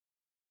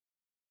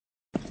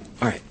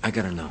All right, I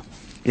gotta know.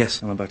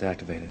 Yes, I'm about to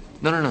activate it.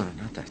 No,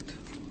 not that.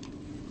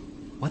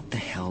 What the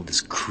hell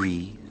does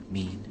Kree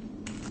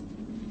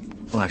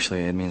mean? Well,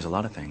 actually, it means a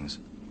lot of things.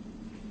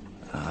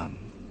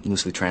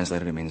 Loosely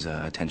translated, it means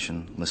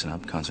attention, listen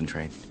up,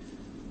 concentrate.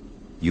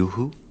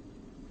 Yoo-hoo?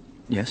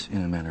 Yes,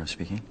 in a manner of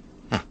speaking.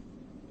 Huh.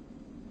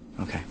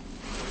 Okay.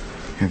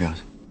 Here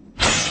goes.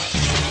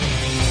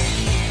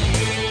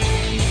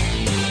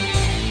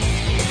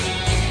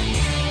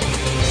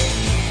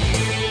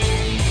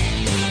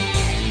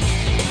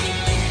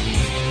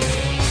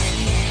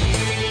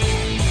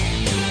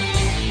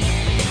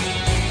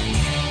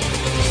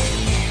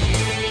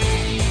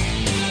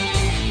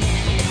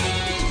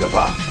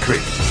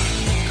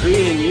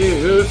 Kree and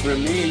Yoo-Hoo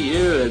from me and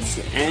you. It's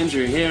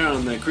Andrew here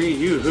on the Kree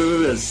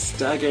Yoo-Hoo as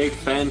Stargate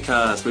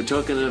Fancast. We're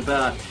talking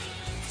about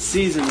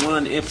Season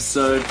 1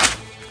 episode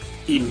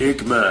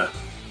Enigma,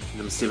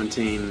 number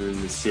 17 in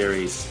the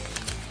series.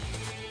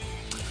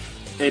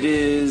 It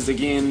is,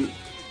 again,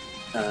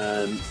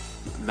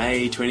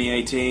 May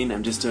 2018.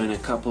 I'm just doing a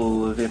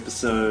couple of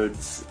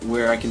episodes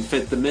where I can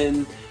fit them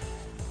in.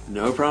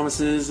 No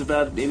promises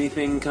about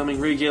anything coming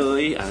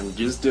regularly. I'm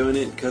just doing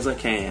it because I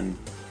can.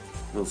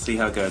 We'll see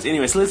how it goes.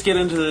 Anyway, so let's get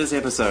into this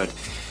episode.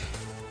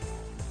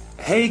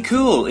 Hey,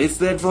 cool! It's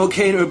that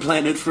volcano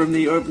planet from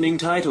the opening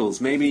titles.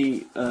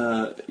 Maybe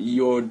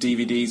your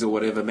DVDs or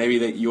whatever, maybe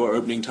that your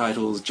opening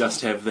titles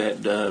just have that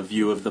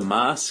view of the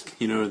mask,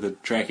 you know, the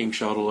tracking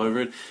shot all over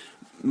it.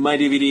 My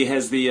DVD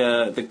has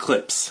the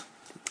clips,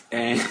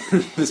 and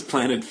this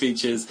planet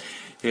features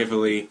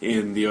heavily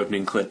in the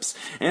opening clips.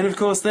 And of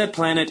course, that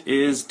planet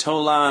is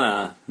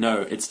Tolana.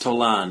 No, it's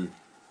Tolan.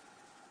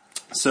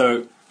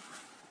 So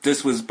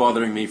this was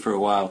bothering me for a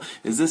while.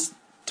 Is this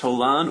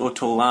Tolan or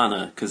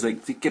Tolana? Because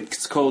it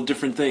gets called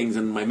different things,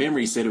 and my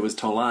memory said it was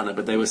Tolana,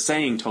 but they were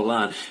saying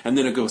Tolan. And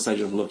then, of course, I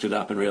just looked it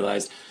up and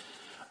realized,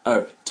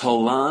 oh,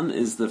 Tolan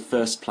is the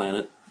first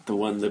planet, the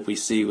one that we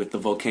see with the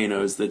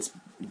volcanoes that's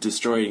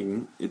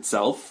destroying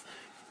itself.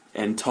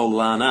 And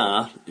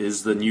Tolana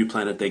is the new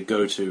planet they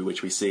go to,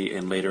 which we see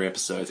in later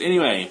episodes.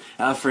 Anyway,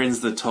 our friends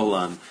the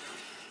Tolan.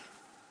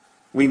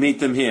 We meet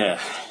them here.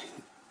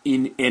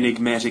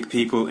 Enigmatic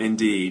people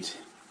indeed.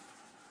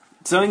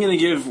 So I'm going to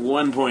give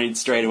 1 point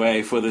straight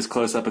away for this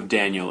close-up of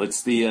Daniel.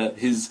 It's the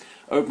his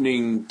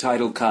opening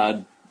title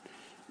card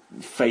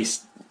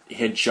face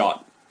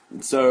headshot.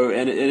 So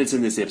and it's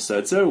in this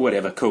episode. So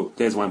whatever, cool.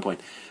 There's 1 point.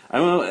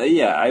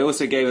 I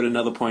also gave it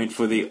another point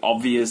for the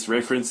obvious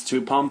reference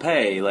to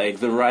Pompeii. Like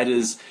the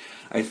writers,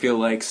 I feel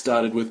like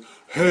started with,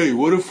 "Hey,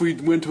 what if we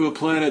went to a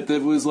planet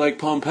that was like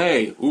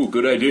Pompeii? Ooh,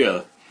 good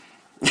idea."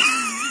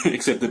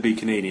 Except to be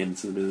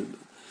Canadians.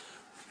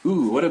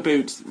 Ooh, what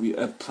about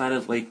a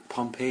planet like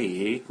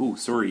Pompeii? Ooh,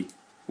 sorry.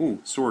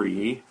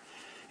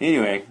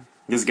 Anyway,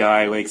 this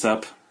guy wakes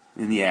up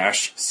in the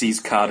ash,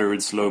 sees Carter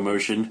in slow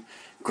motion,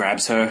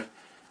 grabs her.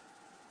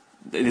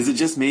 Is it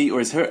just me,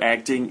 or is her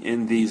acting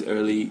in these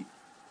early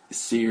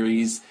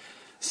series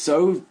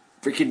so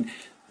freaking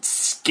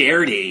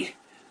scaredy?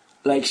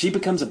 Like, she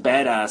becomes a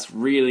badass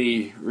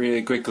really,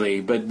 really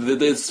quickly, but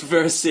this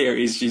first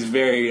series, she's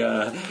very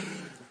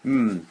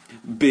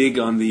big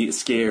on the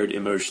scared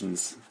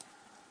emotions.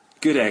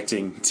 Good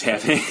acting,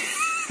 Taffy.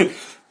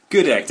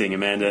 Good acting,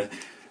 Amanda.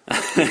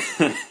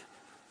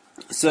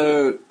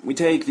 So, we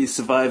take the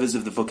survivors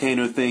of the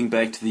volcano thing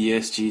back to the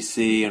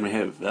SGC, and we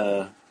have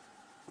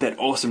that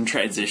awesome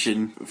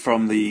transition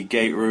from the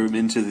gate room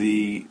into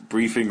the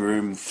briefing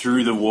room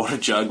through the water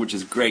jug, which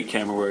is great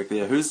camera work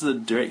there. Who's the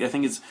director? I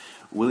think it's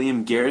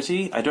William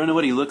Garrity. I don't know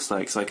what he looks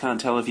like, so I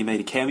can't tell if he made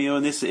a cameo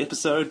in this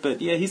episode,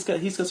 but yeah, he's got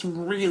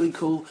some really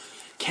cool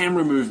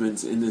camera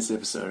movements in this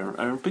episode.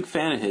 I'm a big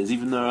fan of his,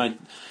 even though I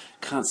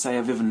can't say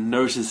I've ever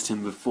noticed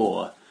him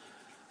before.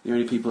 The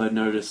only people I've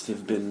noticed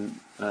have been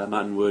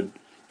Martin Wood,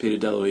 Peter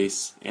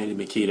DeLuise, Andy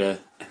Makita,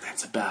 and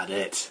that's about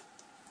it.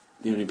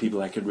 The only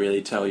people I could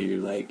really tell you,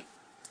 like,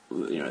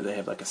 you know, they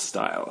have like a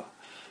style.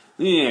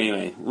 Yeah,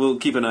 anyway, we'll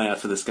keep an eye out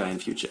for this guy in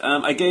the future.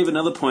 I gave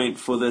another point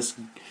for this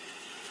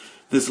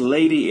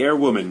lady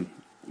airwoman,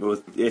 or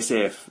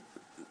SF.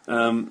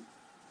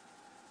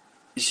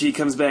 She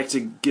comes back to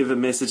give a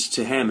message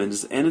to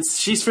Hammond, and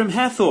she's from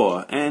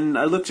Hathor, and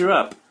I looked her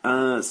up.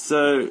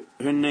 So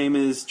her name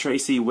is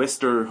Tracy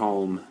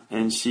Westerholm,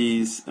 and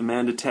she's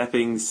Amanda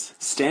Tapping's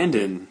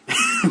stand-in,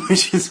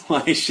 which is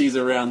why she's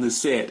around the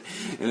set,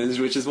 and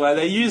which is why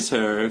they use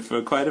her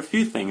for quite a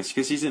few things,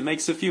 because she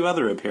makes a few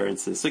other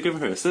appearances, so good for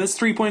her. So that's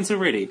 3 points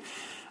already.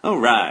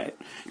 Alright.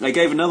 I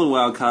gave another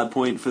wildcard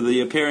point for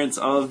the appearance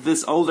of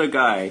this older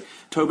guy,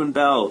 Tobin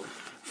Bell.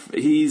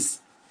 He's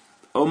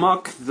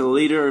Omok, the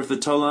leader of the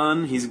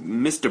Tolan. He's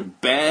Mr.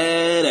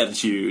 Bad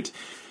Attitude.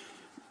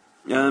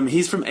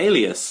 He's from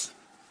Alias.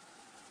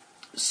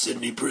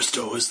 Sidney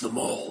Bristow is the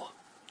mole.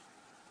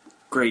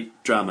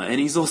 Great drama.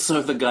 And he's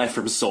also the guy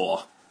from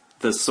Saw.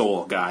 The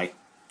Saw guy.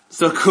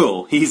 So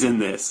cool. He's in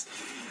this.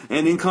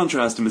 And in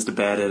contrast to Mr.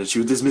 Bad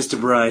Attitude, there's Mr.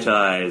 Bright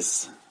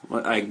Eyes.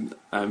 Well,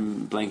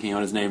 I'm blanking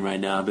on his name right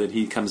now, but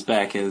he comes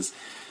back as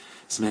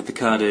Samantha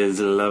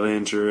Carter's love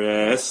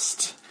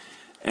interest.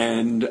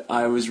 And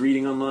I was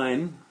reading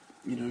online,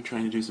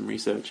 trying to do some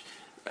research.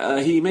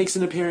 He makes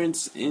an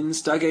appearance in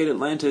Stargate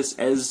Atlantis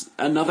as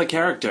another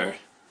character.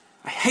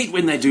 I hate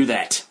when they do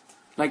that.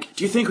 Like,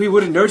 do you think we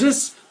wouldn't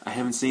notice? I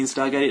haven't seen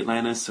Stargate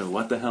Atlantis, so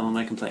what the hell am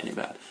I complaining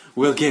about?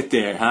 We'll get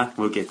there, huh?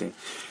 We'll get there.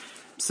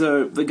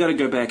 So, they gotta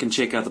go back and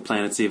check out the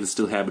planet, see if it's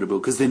still habitable,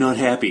 because they're not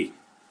happy.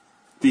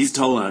 These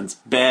Tolans,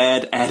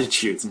 bad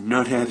attitudes,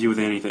 not happy with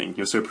anything.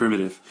 You're so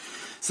primitive.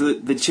 So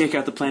they check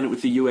out the planet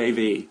with the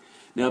UAV.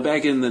 Now,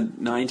 back in the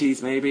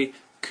 90s, maybe,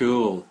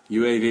 cool,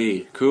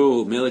 UAV,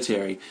 cool,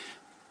 military.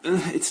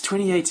 It's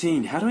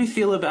 2018. How do we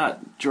feel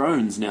about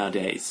drones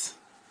nowadays?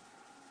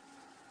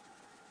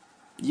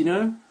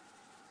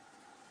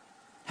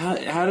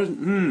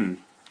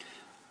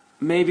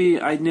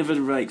 Maybe I'd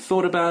never,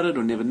 thought about it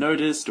or never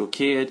noticed or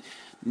cared.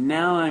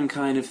 Now I'm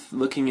kind of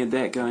looking at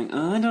that going,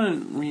 I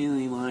don't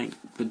really like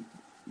the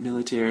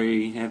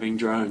military having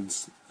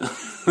drones.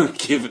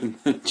 Given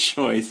the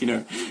choice,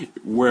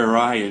 were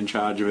I in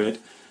charge of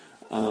it.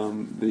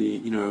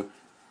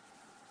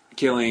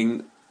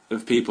 Killing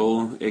of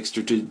people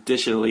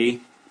extrajudicially.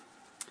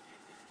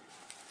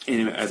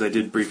 Anyway, as I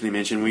did briefly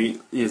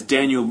mention,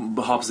 Daniel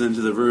hops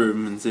into the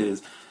room and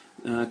says,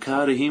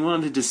 Carter, he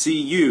wanted to see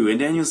you, and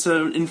Daniel's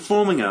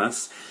informing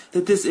us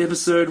that this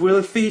episode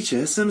will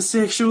feature some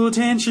sexual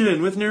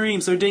tension with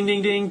Nareem, so ding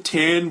ding ding,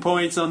 10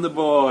 points on the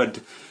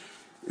board.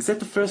 Is that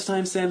the first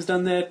time Sam's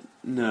done that?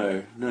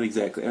 No, not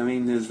exactly. I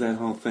mean, there's that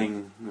whole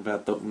thing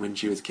about when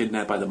she was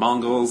kidnapped by the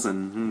Mongols,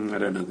 and I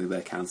don't know if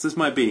that counts. This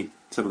might be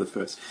some of the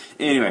first.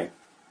 Anyway,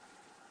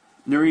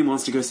 Nareem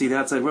wants to go see the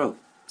outside world.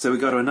 So we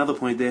got to another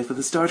point there for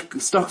the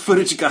stock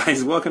footage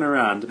guys walking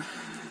around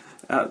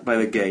out by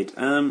the gate.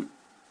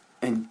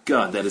 And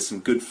God, that is some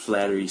good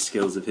flattery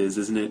skills of his,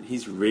 isn't it?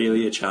 He's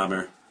really a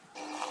charmer.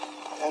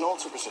 An old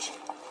superstition.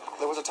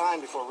 There was a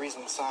time before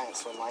reason and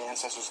science when my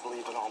ancestors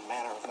believed in all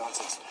manner of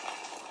nonsense.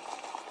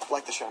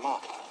 Like the Sherma.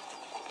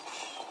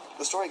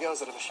 The story goes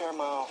that if a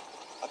Sherma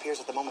appears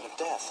at the moment of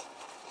death,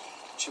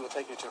 she will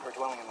take you to her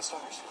dwelling in the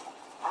stars.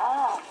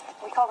 Ah,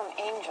 we call them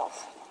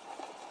angels.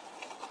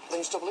 Then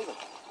you still believe it?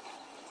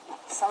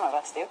 Some of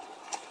us do.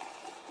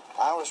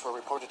 Ours were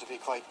reported to be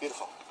quite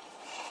beautiful.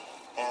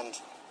 And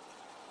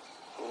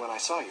when I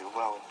saw you,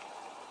 well,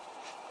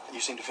 you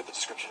seemed to fit the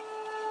description.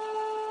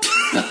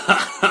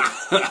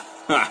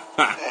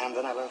 And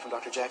then I learned from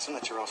Dr. Jackson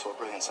that you're also a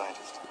brilliant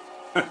scientist.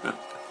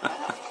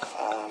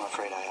 I'm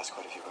afraid I asked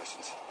quite a few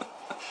questions.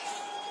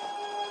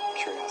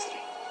 Curiosity.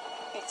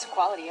 It's a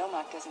quality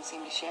Omar doesn't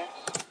seem to share.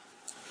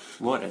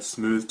 What a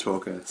smooth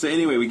talker. So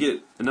anyway, we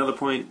get another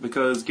point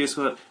because guess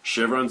what?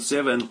 Chevron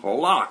 7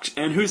 locked.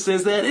 And who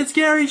says that? It's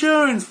Gary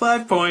Jones.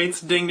 5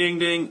 points. Ding, ding,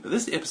 ding.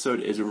 This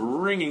episode is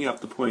ringing up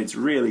the points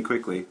really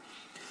quickly.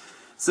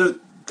 So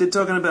they're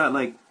talking about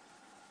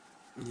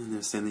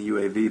they're sending the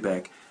UAV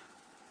back.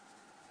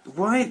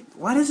 Why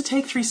does it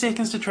take 3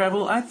 seconds to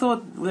travel? I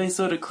thought they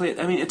sort of cleared.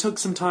 I mean, it took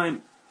some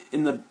time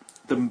in the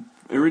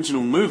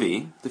original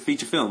movie, the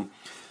feature film,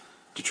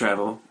 to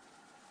travel.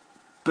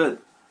 But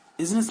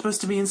isn't it supposed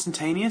to be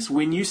instantaneous?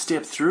 When you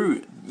step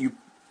through,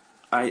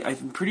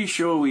 I'm pretty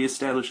sure we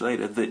established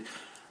later that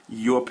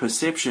your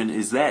perception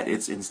is that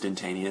it's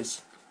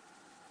instantaneous.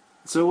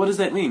 So what does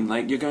that mean?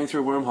 You're going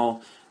through a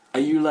wormhole. Are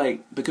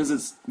you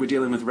because we're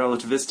dealing with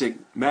relativistic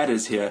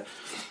matters here,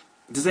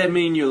 does that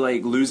mean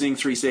you're losing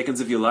 3 seconds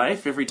of your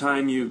life every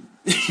time you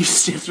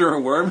step through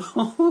a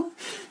wormhole?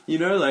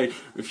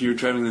 If you're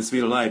traveling the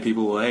speed of light,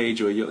 people will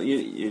age, or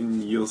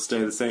you'll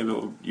stay the same,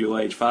 or you'll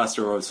age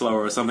faster or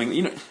slower or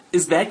something.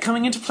 Is that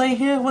coming into play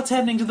here? What's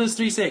happening to those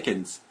 3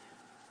 seconds?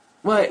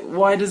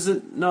 Why does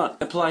it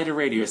not apply to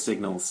radio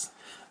signals?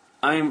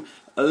 I'm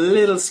a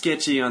little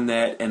sketchy on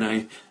that, and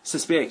I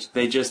suspect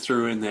they just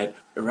threw in that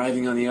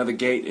arriving on the other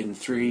gate in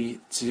 3,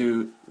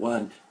 2,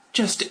 1.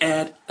 Just to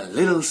add a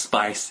little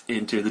spice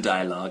into the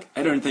dialogue.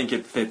 I don't think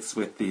it fits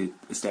with the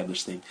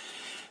established thing.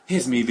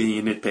 Here's me being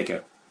a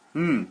nitpicker.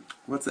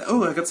 What's that?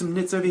 Oh, I got some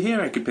nits over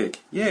here I could pick.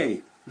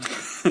 Yay.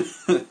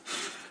 In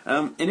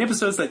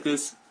episodes like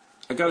this,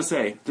 I gotta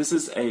say, this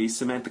is a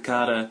Samantha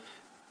Carter,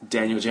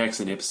 Daniel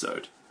Jackson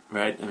episode,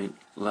 right? I mean,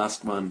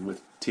 last one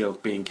with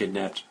Teal'c being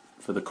kidnapped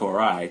for the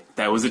Core-I,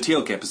 that was a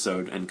Teal'c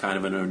episode and kind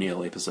of an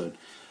O'Neill episode.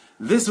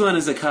 This one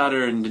is a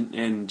Carter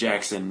and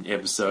Jackson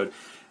episode.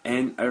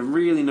 And I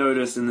really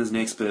noticed in this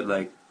next bit,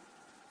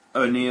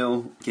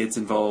 O'Neill gets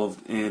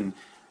involved in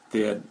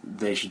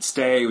they should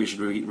stay, we should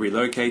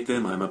relocate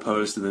them, I'm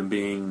opposed to them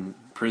being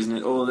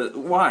prisoners, all that.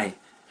 Why?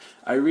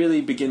 I really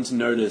begin to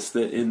notice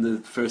that in the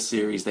first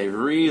series they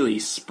really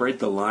spread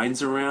the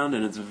lines around,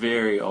 and it's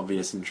very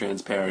obvious and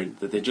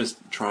transparent that they're just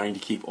trying to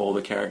keep all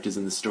the characters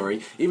in the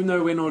story, even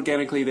though when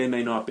organically they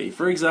may not be.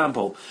 For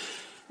example,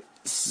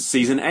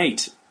 Season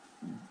 8,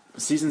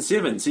 Season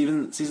 7,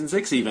 Season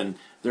 6 even,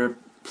 there are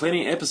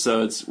plenty of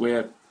episodes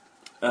where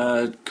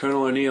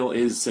Colonel O'Neill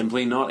is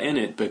simply not in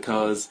it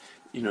because,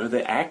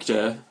 the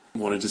actor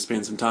wanted to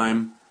spend some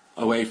time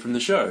away from the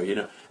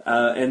show,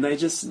 and they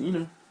just,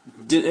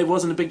 it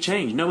wasn't a big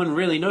change. No one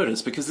really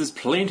noticed because there's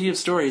plenty of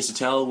stories to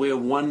tell where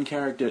one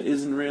character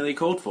isn't really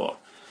called for.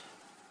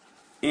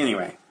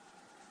 Anyway,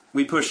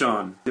 we push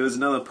on. There was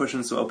another push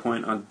and swell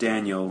point on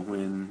Daniel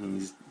when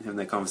he's having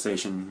that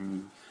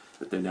conversation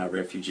that they're now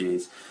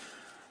refugees.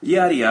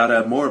 Yada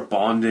yada, more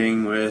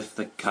bonding with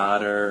the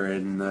Carter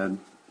and the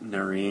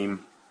Nareem.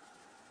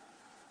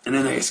 And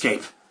then they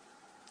escape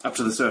up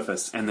to the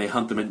surface, and they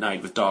hunt them at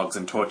night with dogs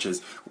and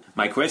torches.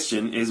 My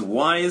question is,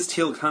 why is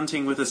Teal'c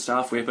hunting with a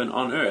staff weapon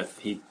on Earth?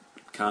 He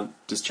can't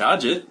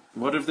discharge it.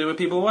 What if there were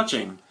people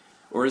watching?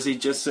 Or is he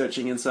just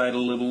searching inside a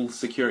little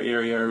secure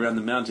area around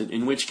the mountain?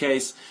 In which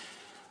case,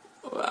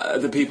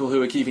 the people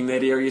who are keeping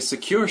that area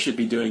secure should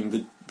be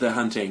doing the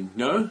hunting.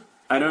 No?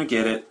 I don't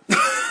get it.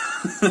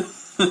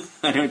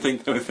 I don't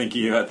think they were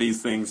thinking about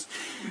these things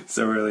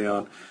so early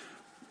on.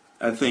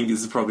 I think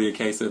this is probably a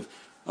case of,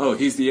 oh,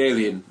 he's the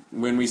alien.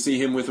 When we see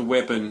him with a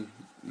weapon,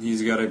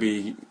 he's got to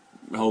be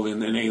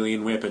holding an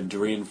alien weapon to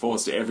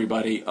reinforce to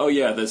everybody, oh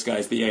yeah, this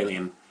guy's the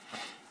alien.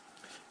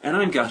 And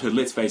I'm gutted,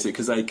 let's face it,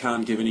 because I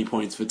can't give any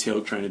points for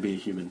Teal'c trying to be a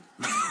human.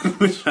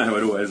 Which I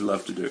would always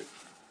love to do.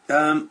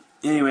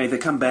 Anyway, they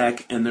come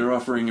back and they're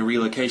offering a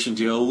relocation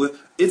deal.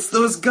 It's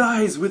those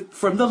guys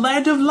from the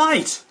Land of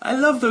Light! I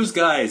love those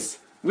guys!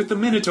 With the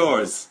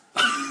Minotaurs!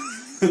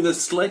 And the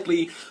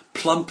slightly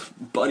plump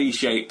body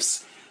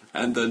shapes.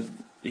 And the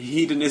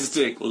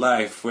hedonistic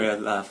life where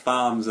the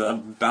farms are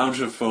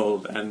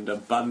bountiful and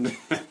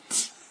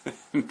abundant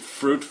and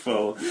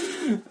fruitful.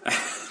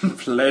 And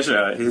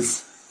pleasure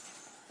is...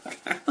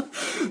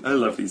 I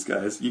love these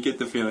guys. You get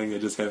the feeling they're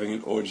just having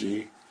an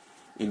orgy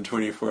in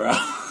 24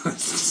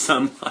 hours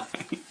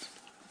sunlight.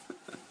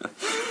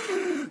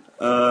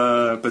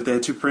 But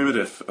they're too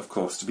primitive, of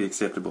course, to be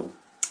acceptable.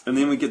 And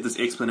then we get this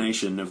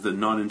explanation of the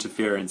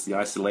non-interference, the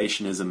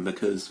isolationism,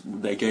 because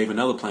they gave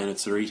another planet,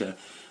 Sarita,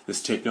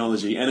 this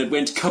technology, and it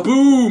went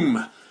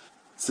kaboom!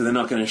 So they're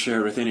not going to share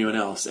it with anyone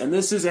else. And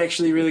this is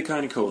actually really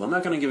kind of cool. I'm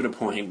not going to give it a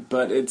point,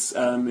 but it's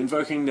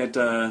invoking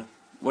that...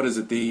 what is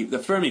it? The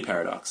Fermi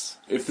paradox.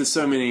 If there's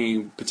so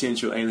many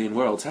potential alien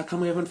worlds, how come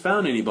we haven't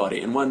found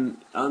anybody? And one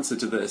answer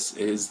to this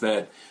is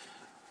that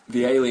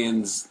the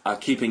aliens are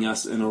keeping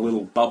us in a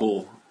little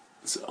bubble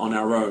on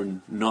our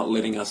own, not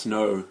letting us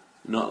know,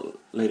 not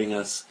letting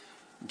us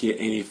get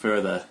any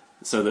further,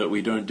 so that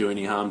we don't do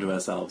any harm to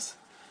ourselves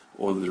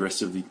or the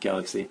rest of the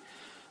galaxy.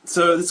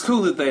 So it's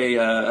cool that they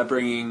are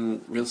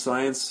bringing real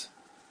science,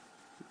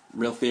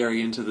 real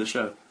theory into the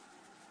show.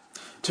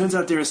 Turns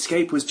out their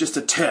escape was just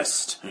a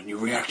test, and you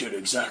reacted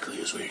exactly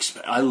as we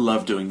expected. I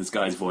love doing this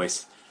guy's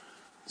voice.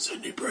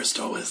 Sidney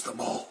Bristow is the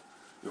mole.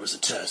 It was a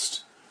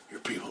test. Your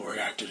people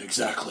reacted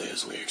exactly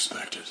as we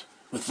expected.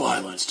 With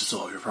violence to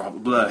solve your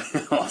problem. Blah.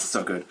 Oh,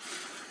 so good.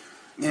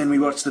 And we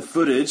watched the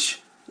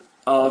footage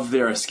of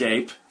their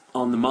escape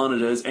on the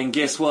monitors, and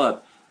guess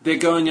what? They're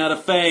going out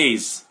of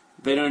phase.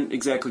 They don't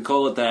exactly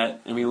call it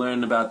that, and we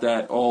learn about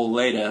that all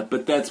later,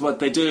 but that's what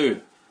they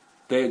do.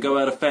 They go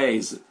out of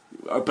phase.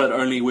 But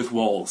only with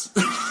walls.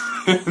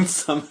 And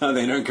somehow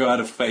they don't go out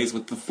of phase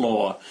with the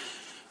floor.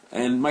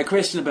 And my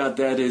question about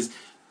that is,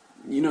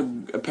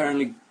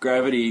 apparently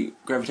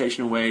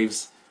gravitational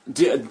waves,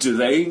 do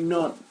they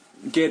not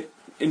get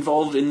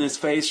involved in this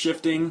phase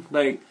shifting?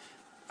 Like,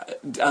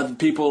 are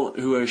people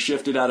who are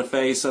shifted out of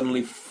phase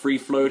suddenly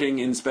free-floating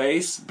in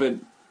space, but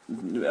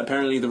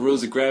apparently the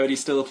rules of gravity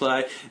still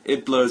apply?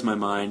 It blows my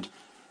mind.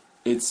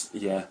 It's,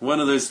 one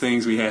of those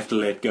things we have to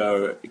let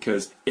go,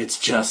 because it's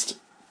just...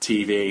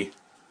 TV.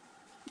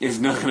 It's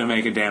not going to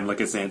make a damn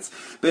lick of sense.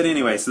 But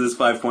anyway, so there's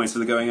 5 points for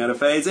the going out of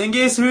phase. And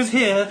guess who's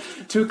here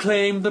to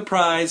claim the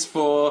prize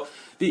for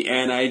the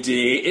NID?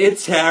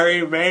 It's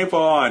Harry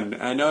Mayborn.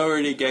 I know I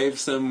already gave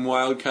some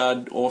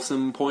wildcard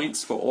awesome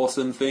points for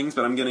awesome things,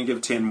 but I'm going to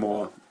give 10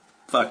 more.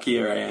 Fuck,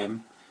 here I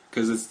am.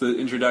 Because it's the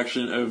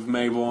introduction of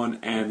Mayborn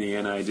and the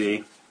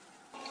NID.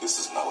 This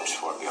is knowledge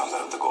far beyond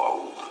that of the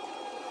goa'uld.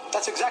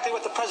 That's exactly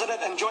what the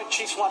President and Joint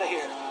Chiefs want to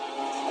hear.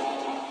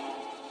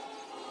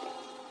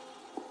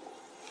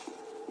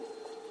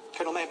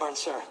 Colonel Mayborn,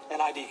 sir.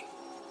 NID.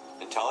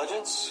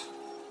 Intelligence?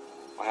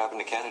 What happened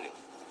to Kennedy?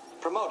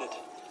 Promoted.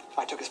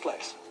 I took his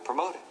place.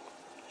 Promoted?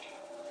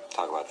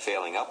 Talk about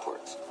failing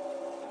upwards.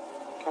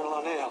 Colonel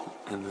O'Neill.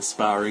 And the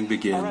sparring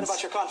begins. I read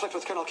about your conflict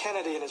with Colonel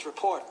Kennedy in his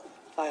report.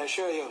 I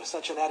assure you,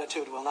 such an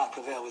attitude will not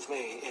prevail with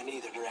me in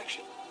either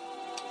direction.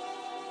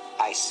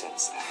 I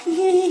sense that.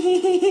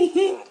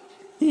 Good.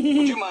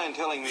 Would you mind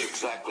telling me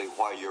exactly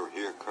why you're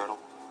here, Colonel?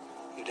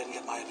 You didn't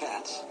get my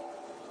advance.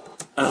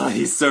 Oh,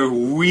 he's so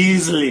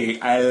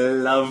Weasley. I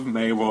love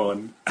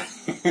Mayborn.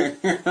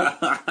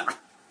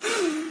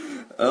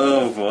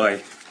 Oh,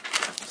 boy.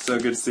 So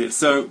good to see it.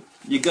 So,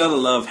 you gotta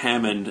love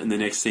Hammond in the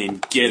next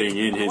scene getting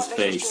in his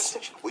face.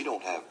 We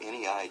don't have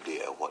any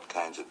idea what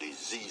kinds of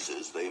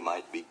diseases they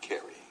might be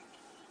carrying.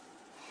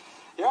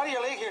 You're out of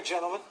your league here,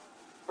 gentlemen.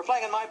 We're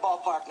playing in my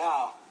ballpark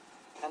now,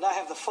 and I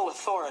have the full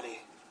authority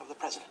of the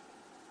President.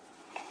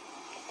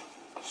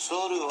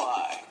 So do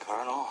I,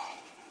 Colonel.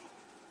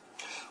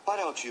 Why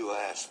don't you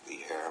ask the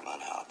airman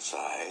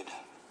outside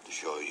to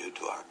show you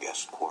to our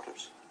guest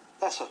quarters?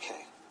 That's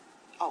okay.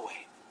 I'll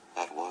wait.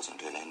 That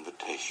wasn't an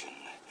invitation.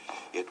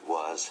 It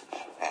was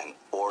an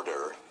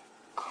order,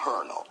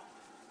 Colonel.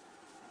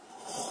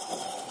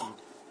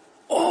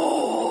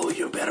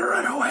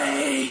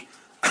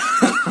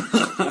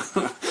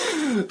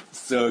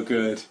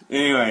 good.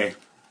 Anyway,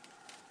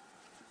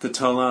 the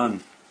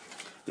Tolan.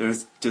 They're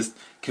just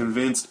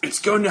convinced it's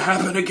going to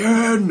happen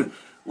again.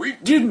 We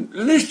didn't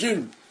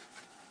listen.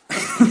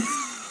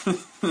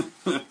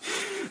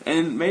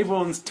 And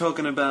Mayborn's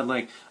talking about,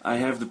 like, I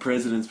have the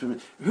president's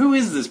permission. Who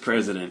is this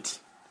president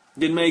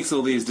that makes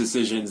all these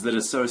decisions that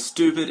are so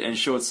stupid and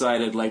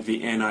short-sighted like the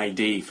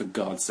NID, for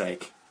God's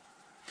sake?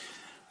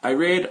 I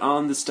read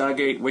on the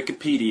Stargate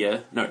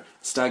Wikia,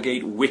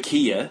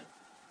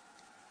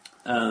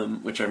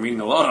 which I'm reading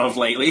a lot of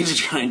lately to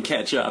try and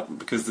catch up,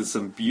 because there's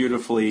some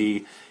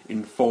beautifully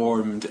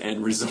informed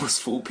and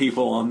resourceful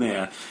people on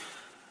there.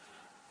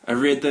 I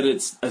read that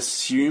it's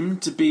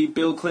assumed to be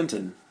Bill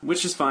Clinton,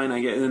 which is fine, I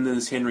get. And then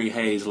there's Henry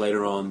Hayes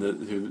later on,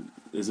 who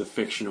is a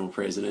fictional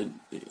president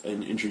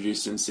and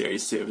introduced in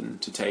Series 7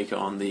 to take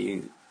on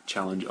the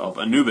challenge of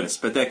Anubis,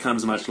 but that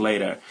comes much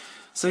later.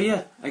 So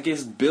yeah, I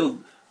guess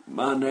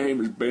my name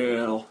is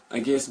Bill. I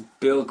guess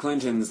Bill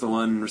Clinton's the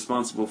one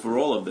responsible for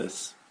all of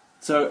this.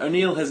 So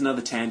O'Neill has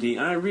another tanty,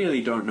 and I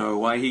really don't know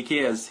why he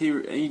cares.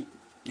 He's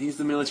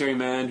the military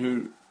man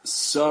who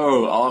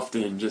so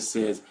often just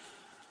says,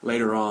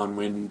 later on,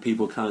 when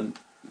people can't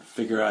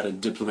figure out a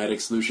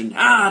diplomatic solution,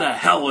 to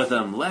hell with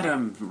them, let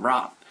them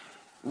rot.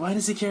 Why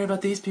does he care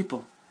about these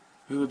people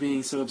who are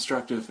being so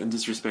obstructive and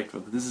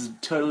disrespectful? This is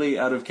totally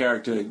out of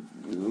character,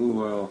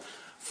 well,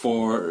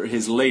 for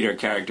his later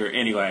character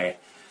anyway.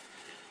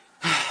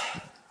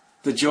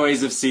 The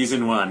joys of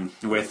Season 1,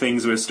 where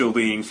things were still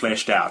being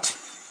fleshed out.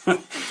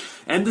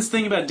 And this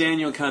thing about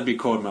Daniel can't be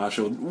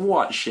court-martialed,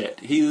 what shit?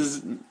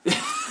 He's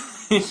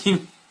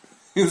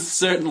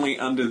certainly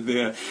under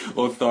their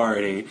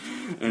authority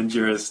and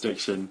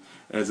jurisdiction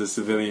as a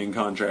civilian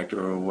contractor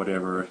or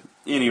whatever.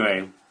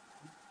 Anyway,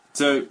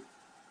 so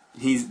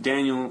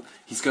Daniel,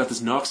 he's got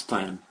this Nox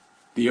plan.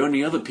 The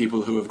only other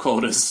people who have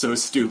called us so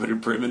stupid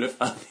and primitive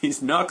are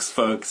these Nox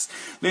folks.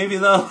 Maybe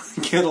they'll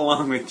get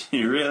along with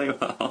you really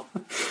well.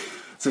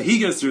 So he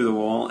goes through the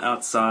wall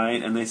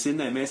outside, and they send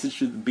that message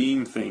through the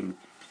beam thing.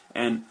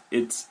 And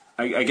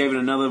I gave it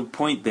another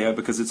point there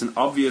because it's an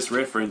obvious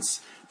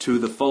reference to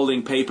the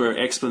folding paper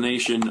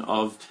explanation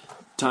of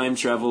time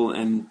travel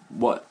and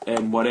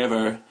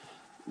whatever,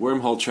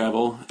 wormhole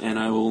travel, and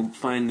I will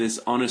find this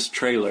honest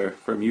trailer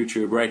from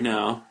YouTube right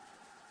now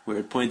where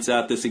it points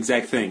out this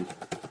exact thing.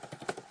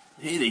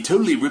 Hey, they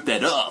totally ripped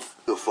that off.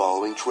 The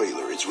following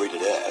trailer is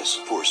rated S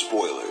for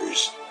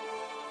spoilers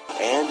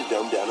and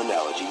dumbed down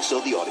analogy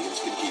so the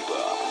audience can keep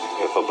up.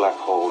 If a black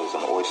hole is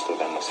an oyster,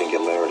 then the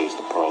singularity is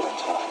the pearl in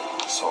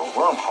time. So a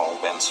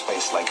wormhole bends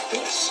space like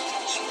this,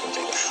 so you can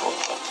take a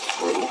shortcut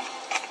through.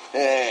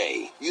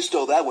 Hey, you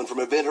stole that one from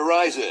Event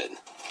Horizon.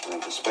 When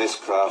the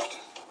spacecraft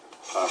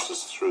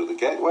passes through the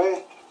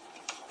gateway,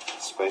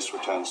 space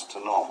returns to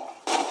normal.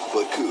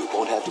 But Coop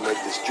won't have to make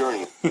this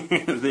journey.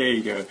 There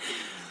you go.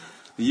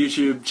 The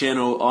YouTube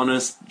channel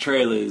Honest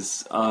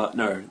Trailers,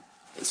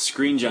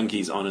 Screen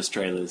Junkies Honest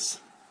Trailers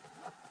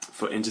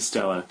for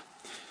Interstellar.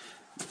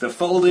 The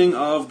folding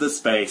of the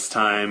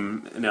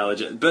space-time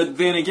analogy. But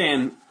then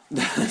again,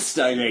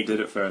 Stargate did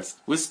it first.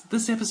 Was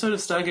this episode of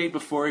Stargate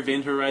before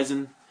Event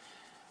Horizon?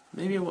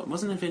 Maybe it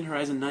wasn't Event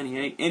Horizon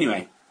 98?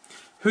 Anyway,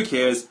 who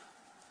cares?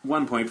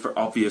 1 point for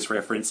obvious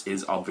reference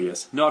is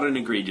obvious. Not an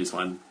egregious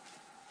one.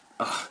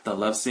 Ugh, the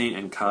love scene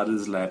in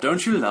Carter's lab.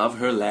 Don't you love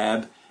her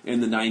lab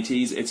in the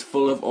 90s? It's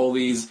full of all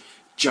these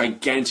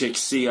gigantic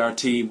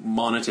CRT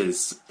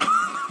monitors.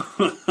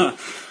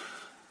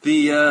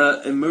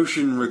 The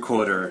emotion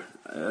recorder,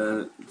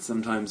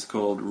 sometimes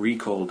called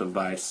recall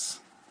device.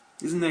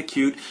 Isn't that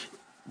cute?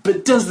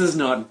 But does this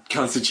not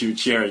constitute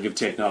sharing of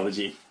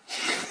technology?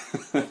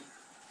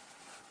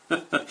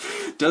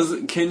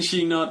 Can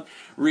she not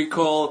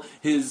recall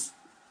his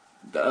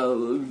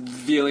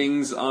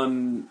feelings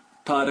on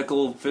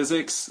particle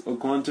physics or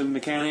quantum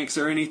mechanics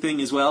or anything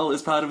as well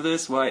as part of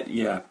this? Why,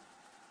 yeah.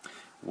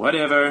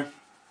 Whatever.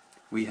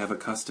 We have a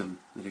custom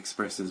that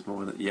expresses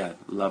more than... Yeah,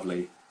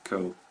 lovely.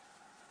 Cool.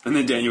 And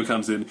then Daniel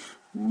comes in.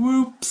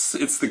 Whoops.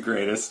 It's the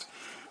greatest.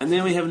 And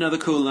then we have another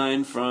cool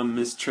line from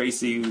Miss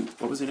Tracy...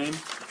 What was her name?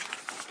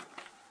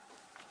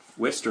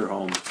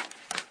 Westerholm.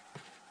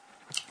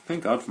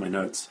 Thank God for my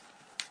notes.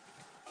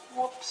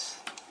 Whoops.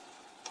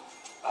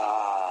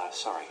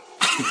 Sorry.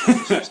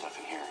 Some stuff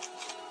in here.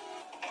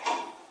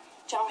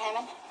 General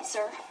Hammond,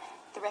 sir,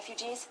 the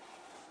refugees,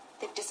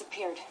 they've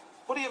disappeared.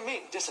 What do you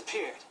mean,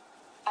 disappeared?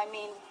 I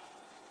mean,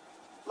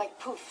 like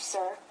poof,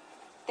 sir.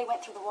 They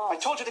went through the walls. I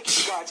told you to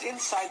keep guards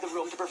inside the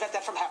room to prevent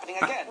that from happening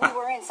again. We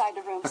were inside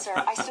the room, sir.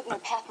 I stood in the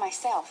path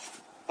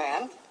myself.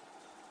 And?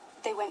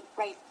 They went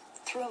right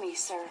through me,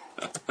 sir.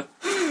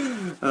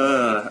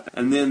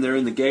 And then they're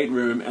in the gate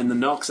room, and the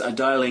Nox are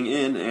dialing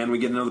in, and we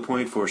get another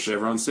point for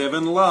Chevron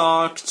 7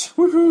 locked.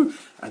 Woohoo!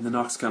 And the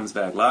Nox comes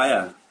back.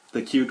 Laia,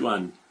 the cute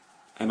one.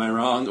 Am I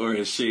wrong, or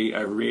is she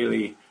a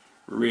really,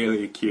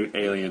 really cute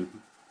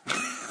alien?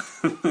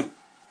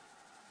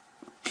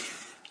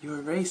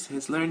 Your race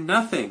has learned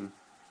nothing,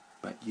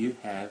 but you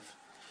have.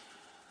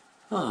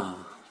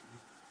 Oh,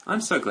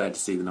 I'm so glad to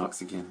see the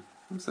Nox again.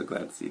 I'm so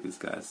glad to see these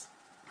guys.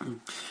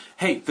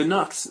 Hey, the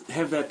Nox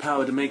have that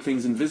power to make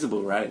things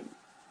invisible, right?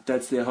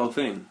 That's their whole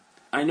thing.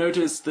 I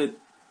noticed that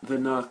the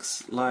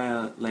Nox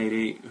Liar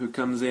lady who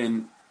comes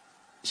in,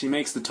 she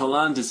makes the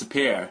Tolan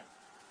disappear,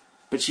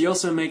 but she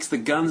also makes the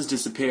guns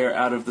disappear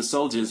out of the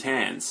soldiers'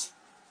 hands.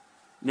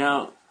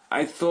 Now,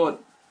 I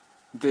thought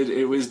that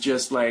it was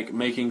just like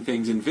making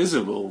things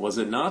invisible, was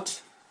it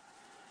not?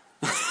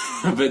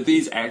 But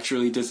these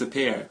actually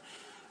disappear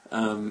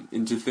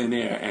into thin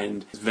air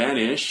and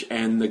vanish,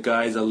 and the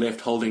guys are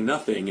left holding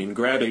nothing and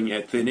grabbing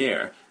at thin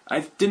air.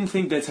 I didn't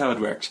think that's how it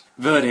worked.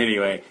 But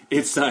anyway,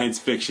 it's science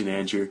fiction,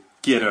 Andrew.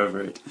 Get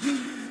over it.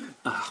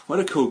 What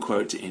a cool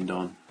quote to end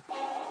on.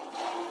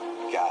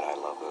 God, I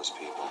love those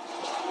people.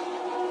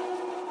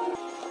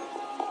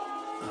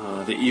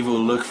 The evil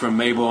look from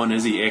Mayborn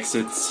as he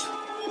exits.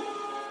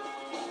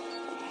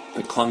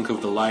 The clunk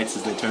of the lights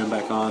as they turn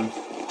back on.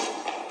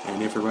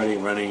 And everybody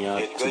running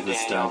out to the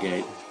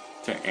Stargate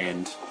to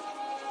end.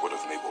 What of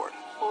Mayborn?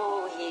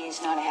 Oh,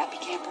 he's not a happy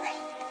camper.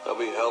 That'll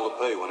be hell to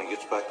pay when he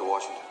gets back to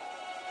Washington.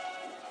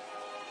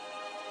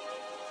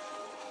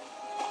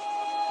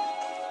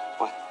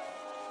 What?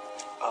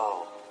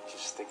 Oh,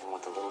 just thinking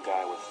what the little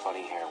guy with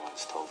funny hair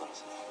once told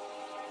us.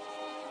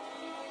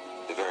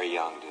 The very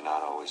young do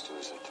not always do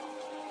as they're told.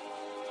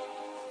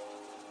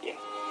 Yeah.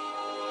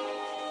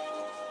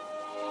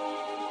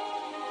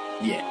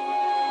 Yeah.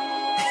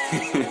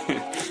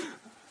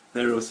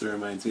 That also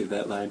reminds me of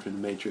that line from The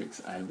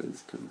Matrix. I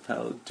was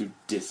compelled to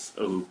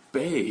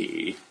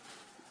disobey.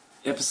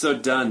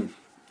 Episode done.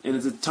 And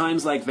it's at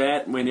times like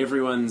that when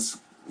everyone's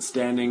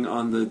standing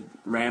on the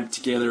ramp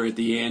together at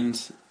the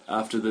end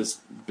after this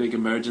big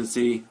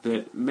emergency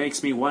that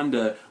makes me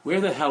wonder,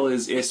 where the hell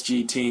is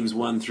SG Teams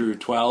 1 through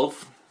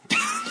 12?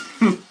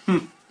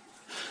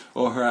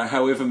 Or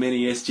however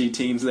many SG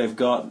teams they've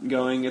got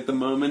going at the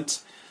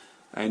moment.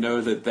 I know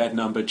that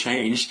number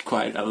changed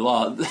quite a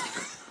lot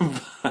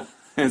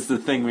as the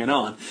thing went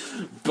on.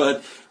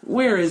 But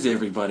where is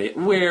everybody?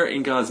 Where,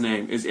 in God's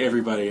name, is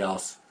everybody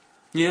else?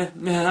 Yeah?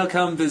 How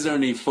come there's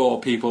only 4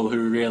 people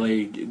who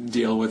really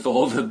deal with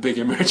all the big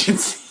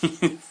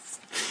emergencies?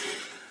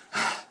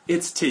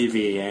 It's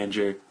TV,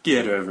 Andrew.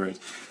 Get over it.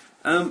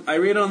 I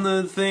read on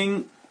the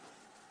thing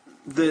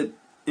that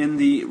in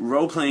the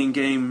role-playing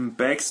game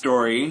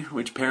backstory,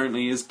 which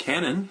apparently is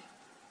canon,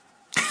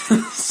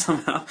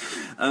 somehow,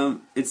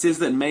 it says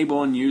that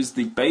Mayborn used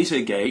the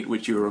Beta Gate,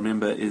 which you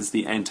remember is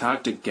the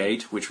Antarctic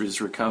Gate, which was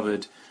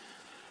recovered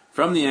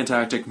from the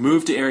Antarctic,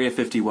 moved to Area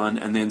 51,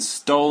 and then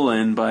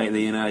stolen by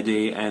the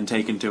NID and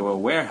taken to a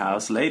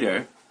warehouse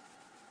later.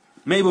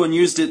 Mayborn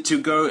used it to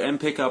go and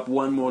pick up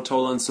one more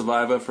Tolan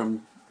survivor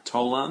from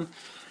Tolan,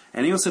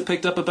 and he also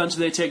picked up a bunch of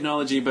their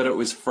technology, but it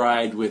was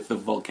fried with the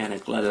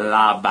volcanic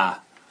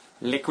lava.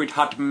 Liquid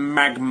hot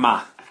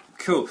magma.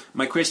 Cool.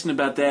 My question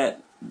about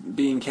that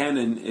being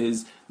canon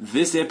is,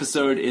 this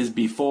episode is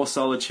before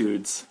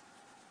Solitudes,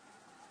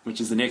 which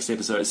is the next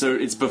episode. So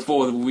it's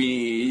before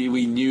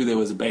we knew there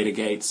was a Beta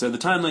Gate. So the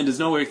timeline does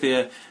not work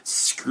there.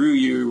 Screw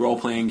you,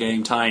 role-playing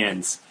game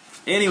tie-ins.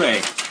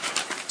 Anyway,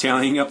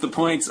 tallying up the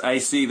points, I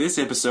see this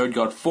episode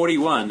got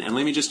 41. And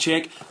let me just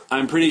check.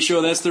 I'm pretty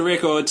sure that's the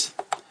record.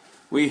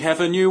 We have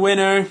a new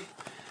winner.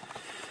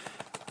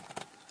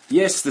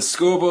 Yes, the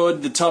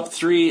scoreboard, the top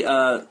 3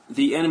 are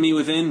The Enemy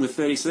Within with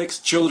 36,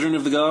 Children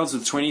of the Gods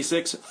with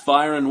 26,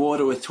 Fire and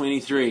Water with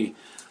 23.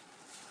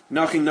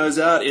 Knocking those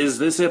out is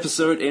this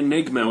episode,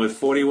 Enigma, with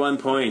 41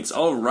 points.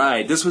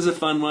 Alright, this was a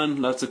fun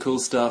one, lots of cool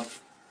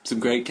stuff,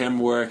 some great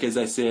camera work, as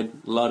I said,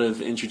 a lot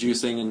of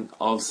introducing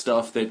of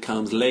stuff that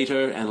comes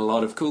later, and a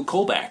lot of cool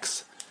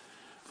callbacks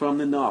from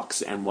the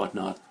Nox and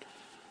whatnot.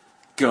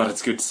 God,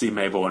 it's good to see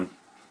Mayborn.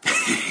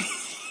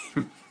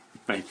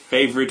 My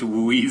favourite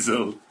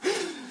weasel.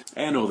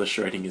 And all the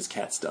Schrodinger's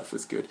cat stuff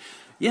was good.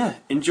 Yeah,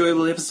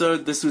 enjoyable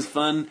episode. This was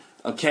fun.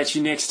 I'll catch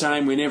you next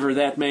time, whenever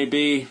that may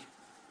be.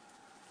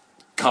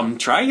 Come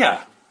try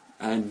ya!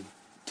 And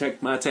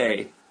take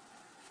mate.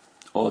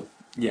 Or,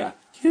 yeah.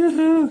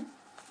 Yoo-hoo!